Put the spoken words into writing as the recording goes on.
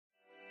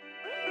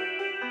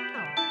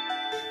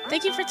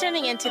Thank you for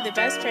tuning in to the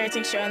best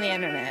parenting show on the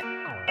internet,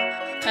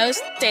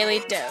 Post Daily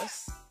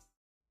Dose.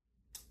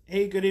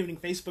 Hey, good evening,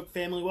 Facebook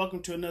family. Welcome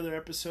to another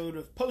episode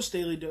of Post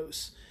Daily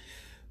Dose.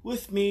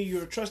 With me,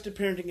 your trusted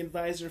parenting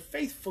advisor,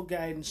 faithful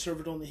guide, and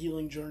servant on the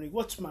healing journey.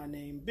 What's my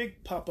name?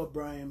 Big Papa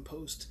Brian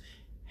Post.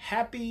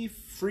 Happy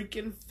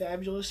freaking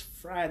fabulous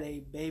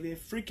Friday, baby.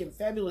 Freaking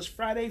fabulous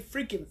Friday.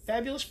 Freaking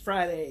fabulous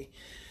Friday.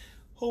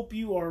 Hope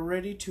you are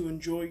ready to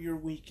enjoy your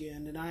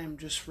weekend. And I am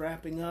just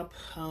wrapping up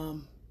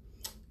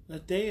a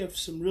day of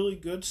some really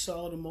good,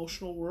 solid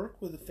emotional work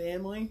with the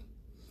family,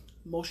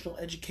 emotional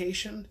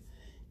education.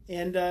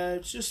 And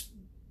it just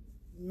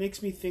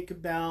makes me think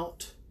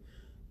about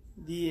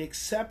the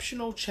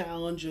exceptional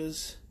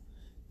challenges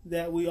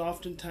that we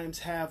oftentimes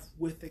have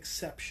with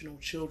exceptional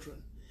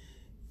children.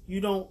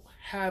 You don't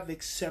have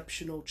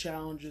exceptional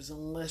challenges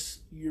unless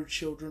your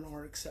children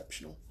are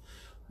exceptional,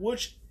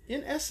 which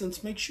in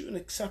essence makes you an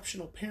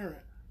exceptional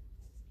parent.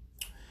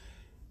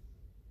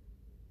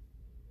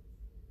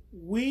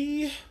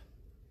 We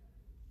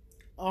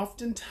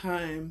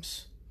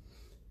oftentimes,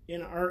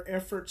 in our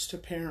efforts to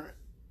parent,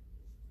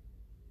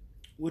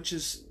 which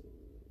is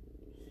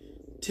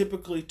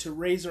typically to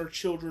raise our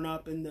children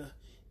up in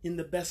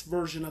the best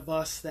version of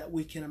us that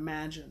we can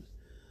imagine.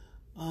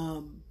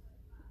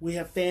 We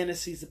have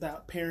fantasies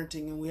about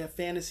parenting, and we have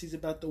fantasies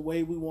about the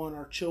way we want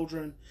our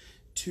children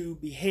to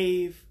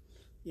behave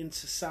in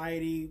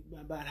society,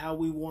 about how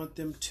we want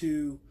them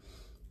to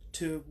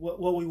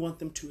what we want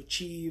them to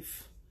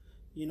achieve,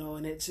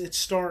 and it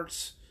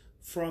starts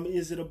from,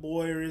 is it a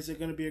boy or is it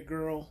going to be a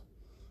girl?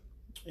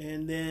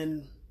 And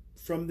then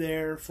from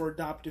there, for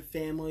adoptive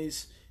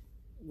families,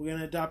 we're going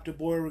to adopt a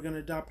boy, we're going to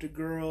adopt a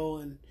girl,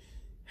 and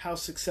how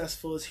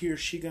successful is he or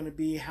she going to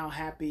be? How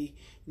happy,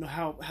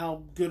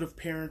 how good of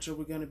parents are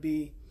we going to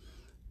be?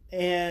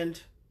 And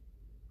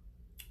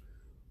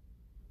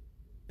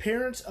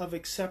parents of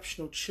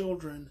exceptional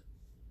children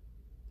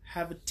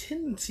have a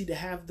tendency to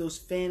have those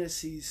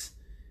fantasies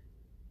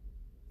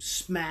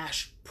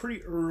smash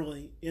pretty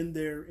early in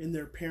their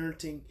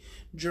parenting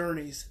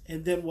journeys.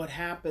 And then what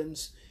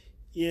happens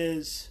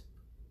is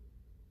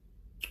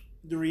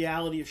the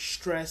reality of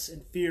stress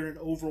and fear and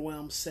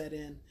overwhelm set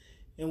in.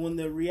 And when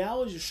the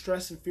reality of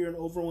stress and fear and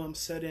overwhelm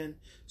set in,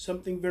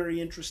 something very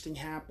interesting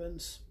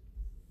happens.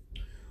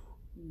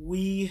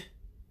 We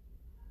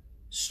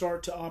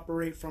start to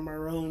operate from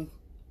our own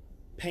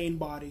pain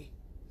body.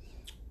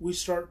 We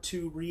start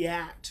to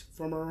react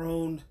from our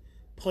own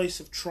place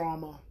of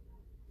trauma.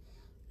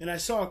 And I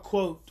saw a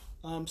quote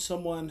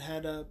someone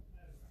had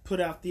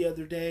put out the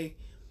other day,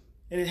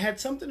 and it had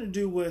something to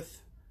do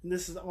with, and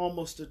this is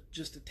almost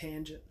just a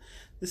tangent,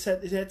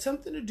 it had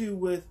something to do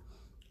with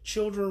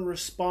children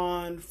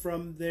respond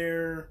from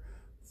their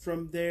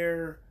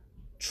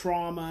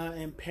trauma,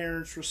 and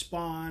parents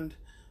respond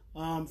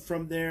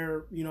from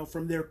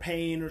their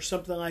pain, or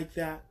something like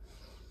that.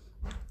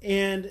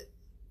 And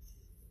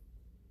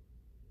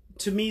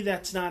to me,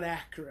 that's not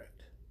accurate.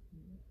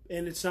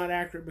 And it's not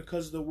accurate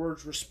because of the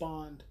words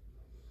respond.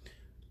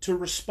 To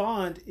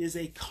respond is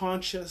a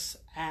conscious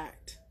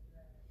act.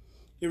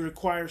 It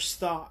requires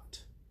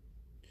thought.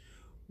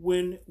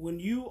 When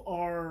you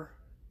are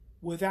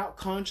without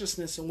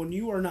consciousness, and when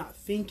you are not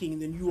thinking,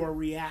 then you are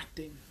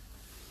reacting.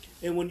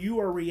 And when you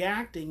are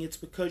reacting, it's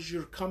because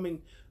you're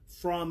coming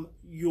from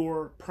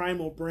your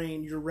primal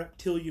brain, your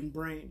reptilian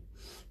brain.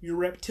 Your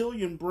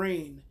reptilian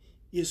brain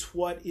is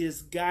what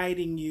is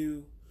guiding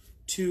you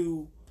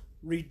to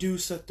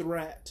reduce a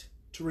threat,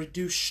 to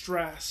reduce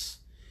stress,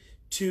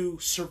 to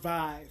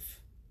survive,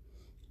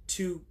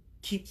 to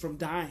keep from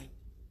dying.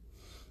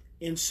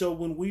 And so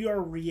when we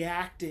are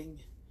reacting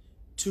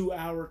to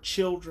our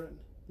children,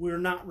 we're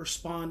not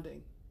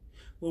responding.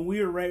 When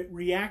we are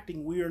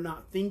reacting, we are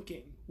not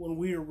thinking. When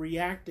we are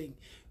reacting,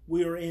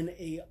 we are in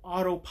a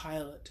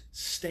autopilot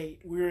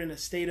state. We're in a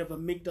state of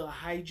amygdala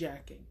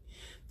hijacking.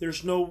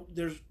 There's no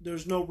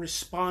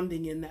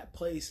responding in that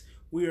place.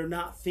 We are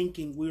not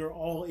thinking. We are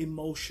all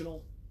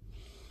emotional.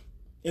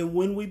 And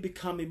when we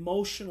become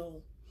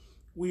emotional,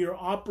 we are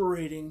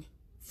operating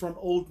from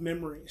old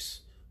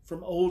memories,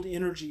 from old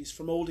energies,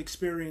 from old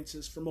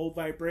experiences, from old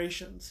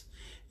vibrations.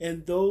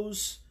 And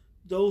those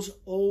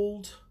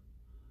old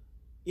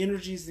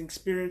energies and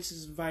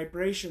experiences and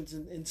vibrations,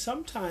 and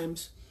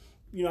sometimes,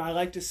 I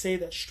like to say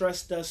that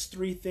stress does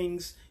three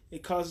things.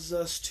 It causes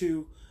us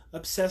to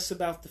obsess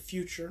about the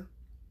future,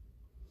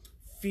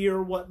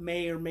 fear what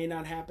may or may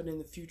not happen in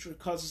the future. It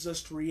causes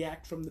us to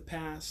react from the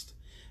past,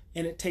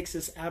 and it takes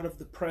us out of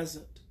the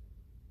present.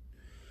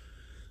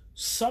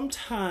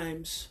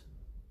 Sometimes,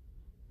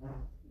 I'm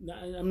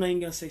not even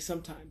going to say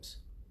sometimes,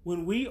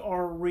 when we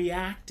are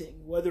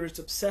reacting, whether it's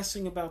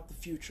obsessing about the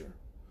future,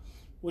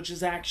 which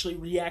is actually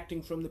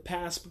reacting from the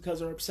past,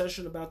 because our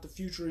obsession about the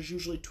future is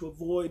usually to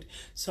avoid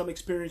some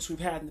experience we've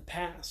had in the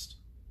past,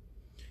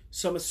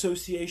 some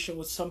association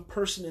with some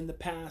person in the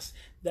past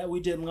that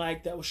we didn't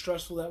like, that was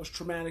stressful, that was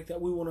traumatic,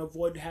 that we want to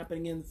avoid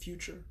happening in the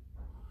future.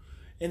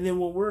 And then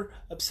when we're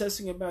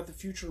obsessing about the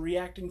future,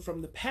 reacting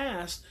from the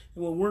past,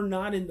 and when we're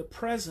not in the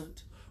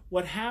present,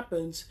 what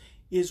happens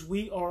is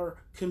we are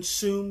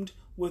consumed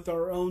with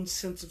our own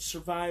sense of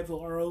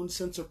survival, our own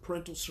sense of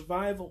parental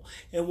survival.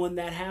 And when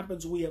that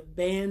happens, we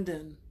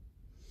abandon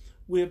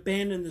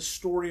the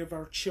story of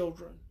our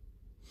children.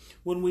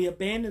 When we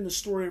abandon the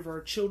story of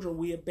our children,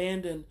 we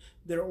abandon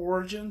their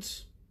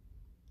origins,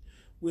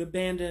 we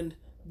abandon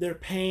their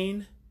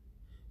pain,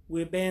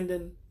 we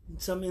abandon, in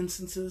some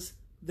instances,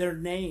 their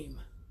name.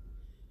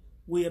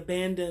 We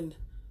abandon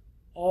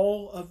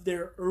all of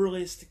their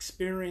earliest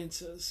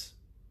experiences.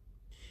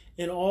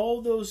 And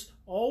all those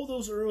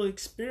early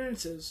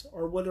experiences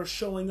are what are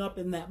showing up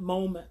in that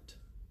moment.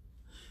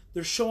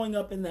 They're showing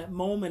up in that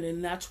moment,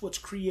 and that's what's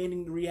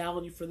creating the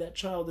reality for that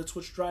child. That's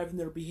what's driving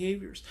their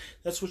behaviors.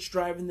 That's what's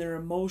driving their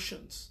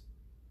emotions.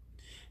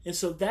 And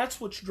so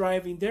that's what's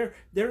driving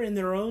they're in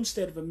their own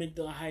state of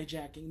amygdala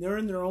hijacking. They're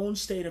in their own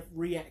state of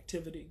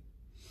reactivity.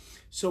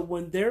 So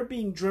when they're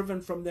being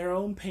driven from their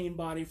own pain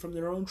body, from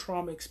their own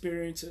trauma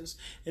experiences,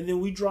 and then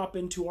we drop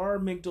into our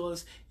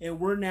amygdalas and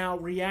we're now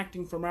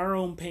reacting from our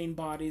own pain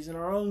bodies and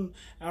our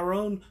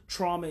own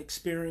trauma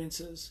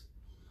experiences,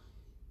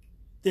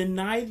 then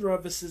neither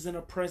of us is in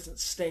a present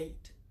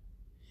state.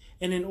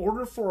 And in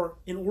order for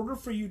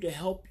you to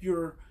help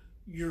your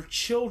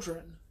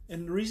children,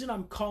 and the reason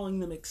I'm calling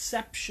them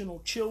exceptional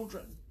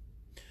children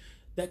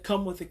that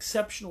come with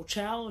exceptional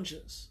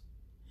challenges,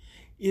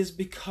 is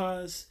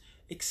because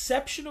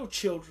exceptional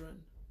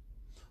children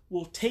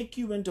will take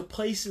you into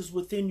places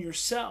within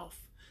yourself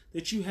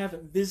that you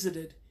haven't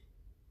visited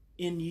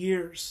in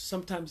years,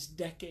 sometimes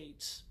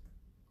decades.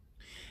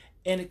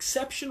 And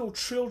exceptional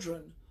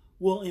children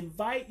will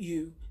invite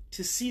you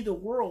to see the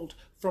world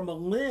from a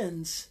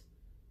lens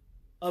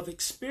of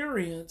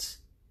experience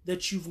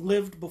that you've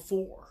lived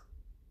before.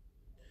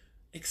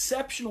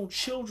 Exceptional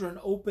children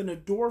open a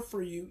door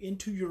for you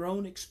into your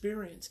own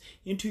experience,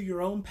 into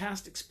your own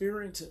past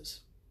experiences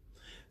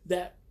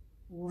that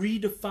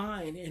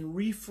redefine and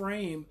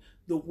reframe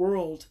the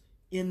world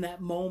in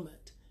that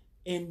moment.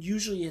 And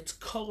usually it's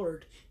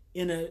colored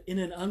in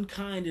an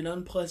unkind and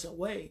unpleasant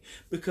way,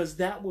 because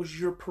that was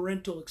your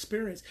parental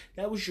experience.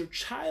 That was your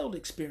child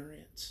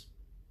experience.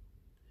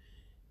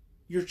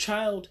 Your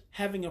child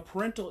having a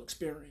parental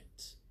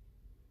experience.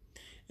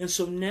 And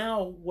so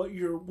now what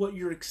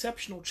your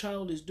exceptional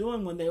child is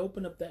doing when they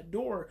open up that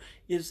door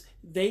is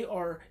they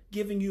are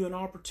giving you an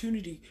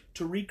opportunity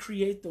to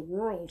recreate the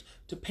world,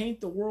 to paint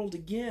the world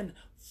again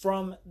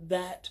from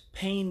that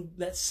pain,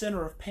 that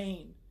center of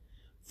pain,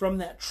 from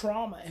that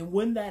trauma. And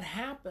when that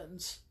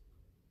happens,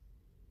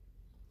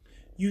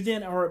 you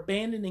then are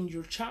abandoning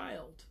your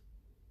child.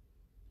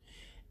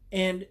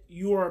 And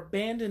you are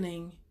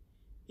abandoning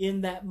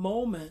in that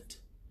moment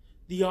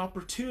the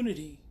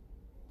opportunity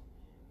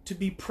to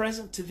be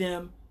present to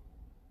them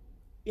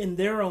in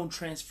their own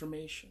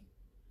transformation,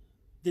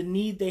 the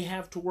need they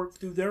have to work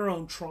through their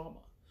own trauma,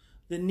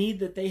 the need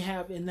that they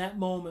have in that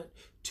moment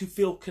to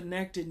feel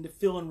connected and to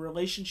feel in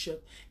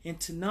relationship and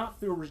to not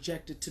feel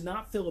rejected, to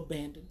not feel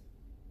abandoned,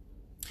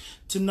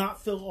 to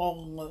not feel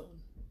all alone,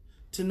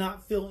 to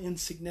not feel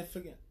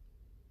insignificant.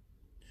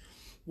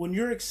 When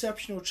your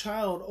exceptional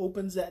child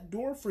opens that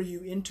door for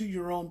you into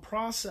your own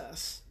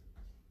process,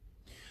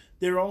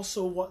 they're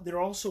also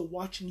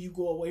watching you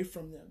go away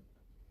from them.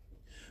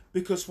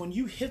 Because when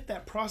you hit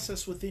that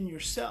process within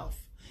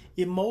yourself,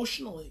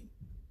 emotionally,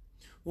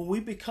 when we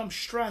become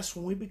stressed,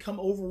 when we become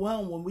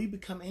overwhelmed, when we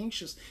become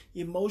anxious,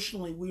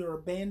 emotionally, we are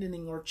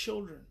abandoning our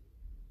children.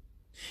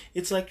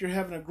 It's like you're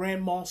having a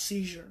grand mal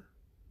seizure.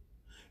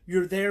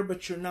 You're there,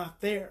 but you're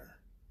not there.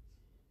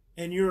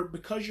 And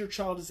because your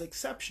child is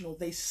exceptional,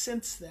 they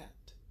sense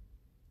that.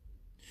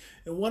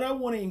 And what I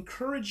want to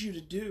encourage you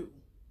to do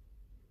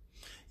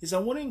is I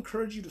want to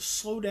encourage you to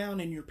slow down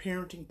in your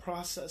parenting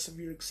process of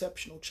your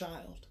exceptional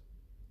child.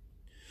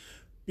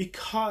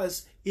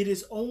 Because it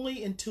is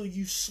only until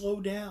you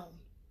slow down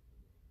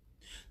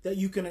that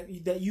you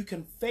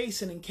can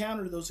face and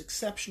encounter those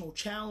exceptional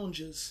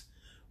challenges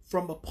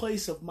from a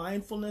place of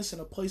mindfulness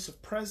and a place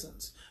of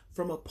presence,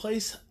 from a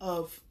place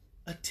of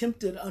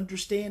attempted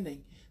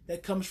understanding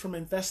that comes from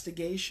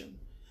investigation.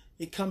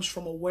 It comes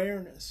from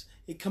awareness.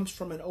 It comes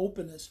from an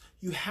openness.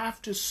 You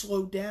have to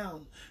slow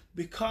down,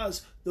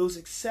 because those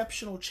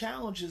exceptional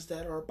challenges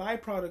that are a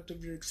byproduct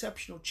of your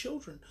exceptional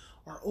children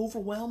are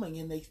overwhelming,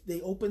 and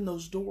they open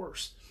those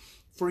doors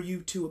for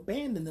you to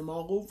abandon them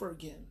all over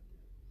again.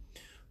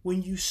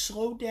 When you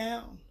slow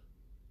down,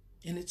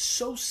 and it's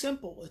so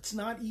simple, it's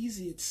not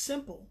easy, it's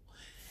simple.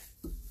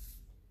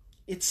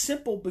 It's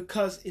simple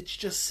because it's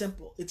just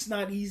simple. It's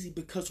not easy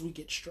because we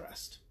get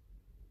stressed.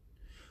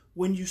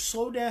 When you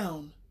slow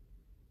down,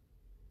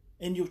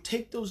 and you'll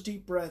take those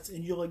deep breaths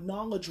and you'll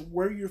acknowledge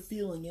where you're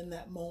feeling in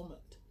that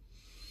moment.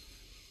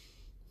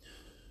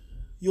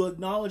 You'll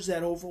acknowledge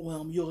that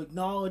overwhelm. You'll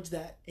acknowledge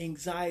that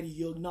anxiety.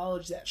 You'll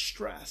acknowledge that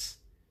stress.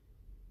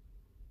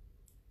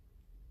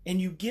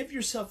 And you give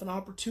yourself an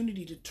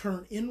opportunity to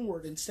turn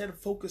inward instead of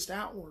focused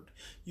outward.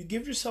 You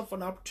give yourself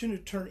an opportunity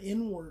to turn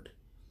inward.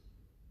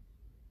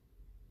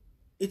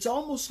 It's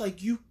almost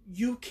like you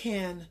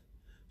can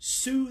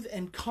soothe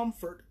and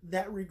comfort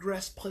that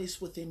regressed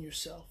place within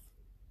yourself.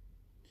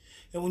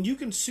 And when you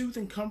can soothe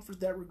and comfort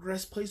that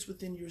regressed place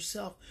within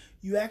yourself,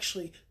 you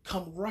actually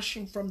come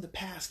rushing from the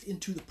past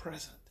into the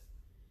present.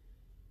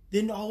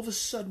 Then all of a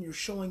sudden you're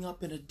showing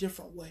up in a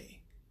different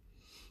way.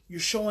 You're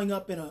showing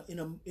up in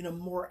a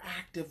more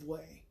active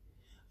way,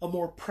 a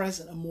more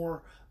present,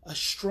 a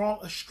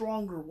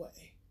stronger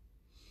way.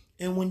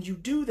 And when you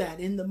do that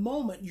in the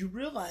moment, you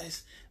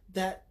realize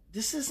that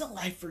this isn't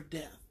life or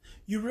death.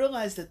 You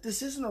realize that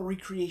this isn't a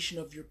recreation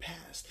of your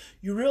past.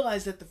 You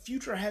realize that the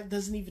future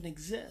doesn't even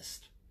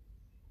exist.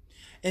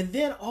 And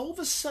then all of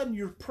a sudden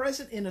you're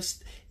present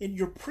in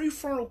your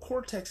prefrontal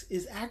cortex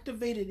is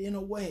activated in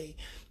a way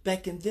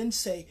that can then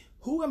say,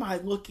 who am I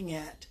looking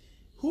at?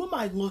 Who am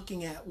I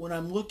looking at when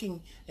I'm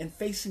looking and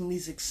facing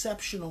these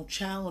exceptional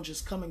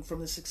challenges coming from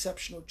this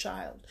exceptional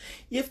child?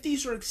 If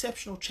these are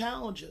exceptional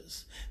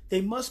challenges,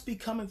 they must be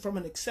coming from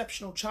an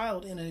exceptional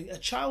child, and a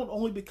child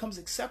only becomes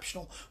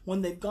exceptional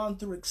when they've gone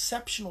through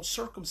exceptional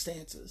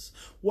circumstances.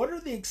 What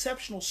are the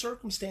exceptional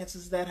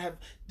circumstances that have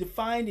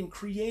defined and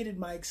created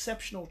my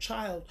exceptional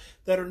child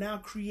that are now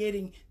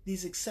creating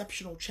these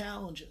exceptional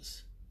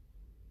challenges?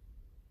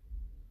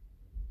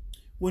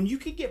 When you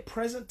can get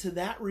present to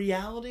that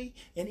reality,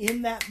 and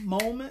in that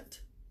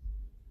moment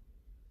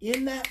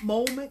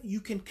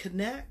you can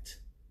connect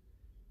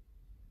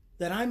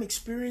that I'm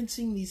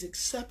experiencing these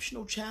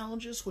exceptional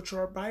challenges, which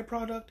are a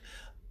byproduct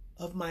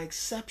of my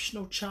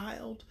exceptional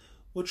child,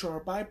 which are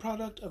a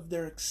byproduct of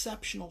their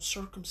exceptional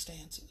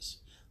circumstances.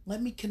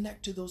 Let me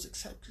connect to those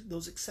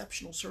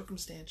exceptional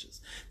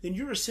circumstances. Then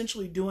you're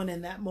essentially doing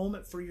in that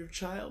moment for your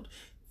child,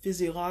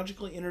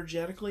 physiologically,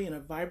 energetically, in a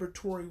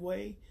vibratory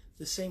way,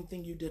 the same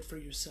thing you did for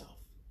yourself.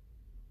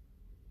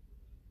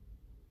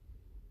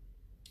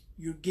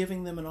 You're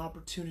giving them an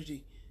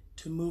opportunity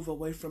to move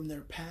away from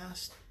their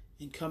past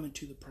and come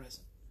into the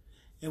present.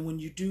 And when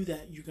you do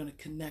that, you're going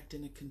to connect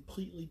in a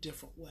completely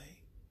different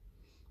way.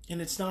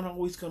 And it's not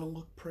always going to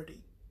look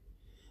pretty.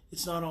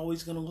 It's not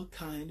always going to look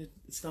kind.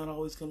 It's not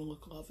always going to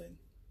look loving.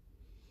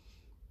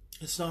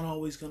 It's not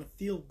always going to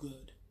feel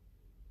good.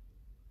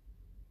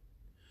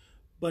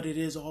 But it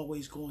is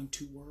always going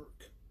to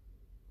work.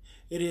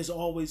 It is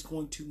always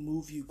going to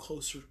move you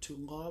closer to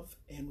love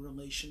and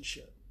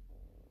relationship.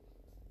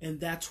 And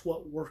that's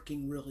what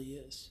working really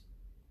is.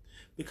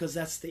 Because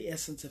that's the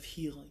essence of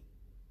healing.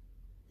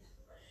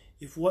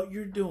 If what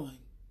you're doing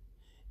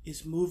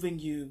is moving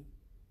you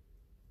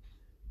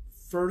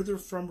further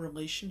from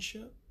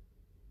relationship,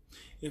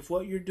 if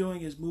what you're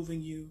doing is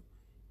moving you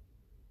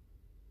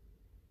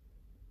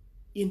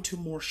into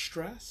more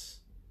stress,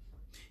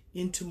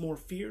 into more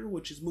fear,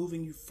 which is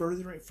moving you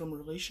further from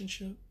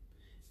relationship,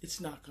 it's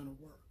not going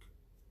to work.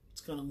 It's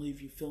going to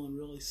leave you feeling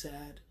really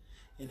sad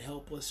and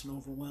helpless and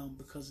overwhelmed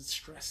because it's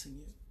stressing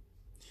you.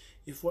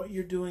 If what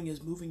you're doing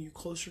is moving you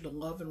closer to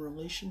love and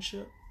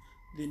relationship,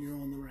 then you're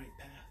on the right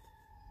path.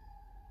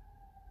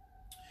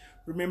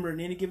 Remember,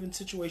 in any given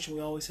situation, we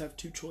always have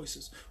two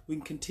choices. We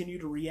can continue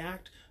to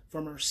react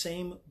from our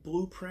same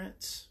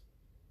blueprints.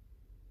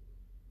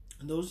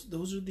 And those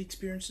are the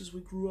experiences we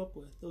grew up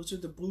with. Those are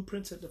the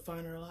blueprints that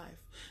define our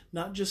life.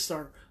 Not just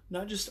our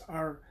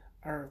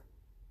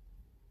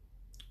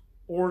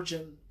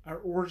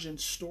origin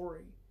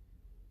story,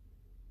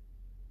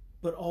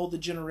 but all the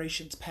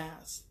generations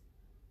past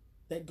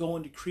that go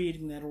into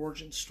creating that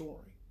origin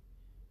story.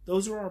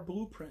 Those are our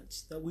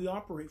blueprints that we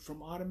operate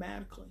from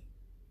automatically.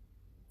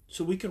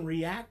 So we can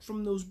react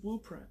from those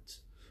blueprints.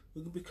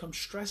 We can become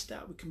stressed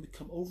out, we can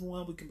become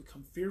overwhelmed, we can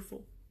become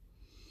fearful.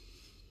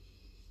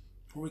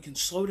 Or we can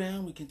slow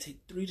down, we can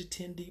take 3 to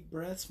 10 deep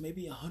breaths,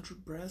 maybe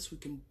 100 breaths. We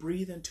can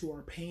breathe into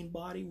our pain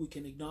body, we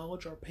can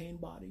acknowledge our pain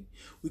body.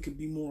 We can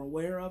be more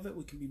aware of it,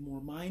 we can be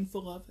more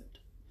mindful of it.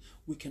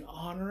 We can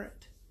honor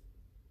it.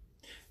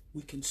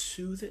 We can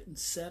soothe it and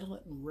settle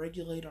it and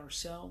regulate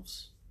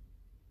ourselves.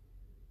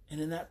 And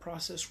in that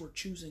process, we're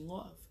choosing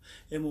love.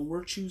 And when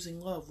we're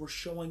choosing love, we're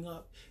showing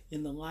up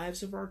in the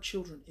lives of our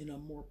children in a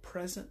more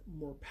present,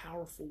 more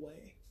powerful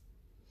way.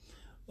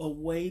 A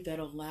way that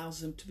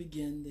allows them to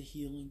begin the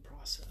healing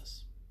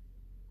process.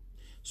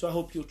 So I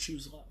hope you'll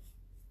choose love.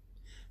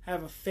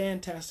 Have a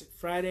fantastic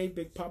Friday.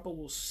 Big Papa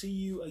will see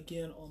you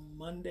again on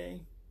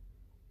Monday.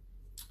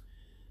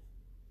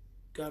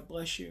 God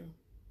bless you.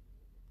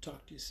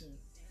 Talk to you soon.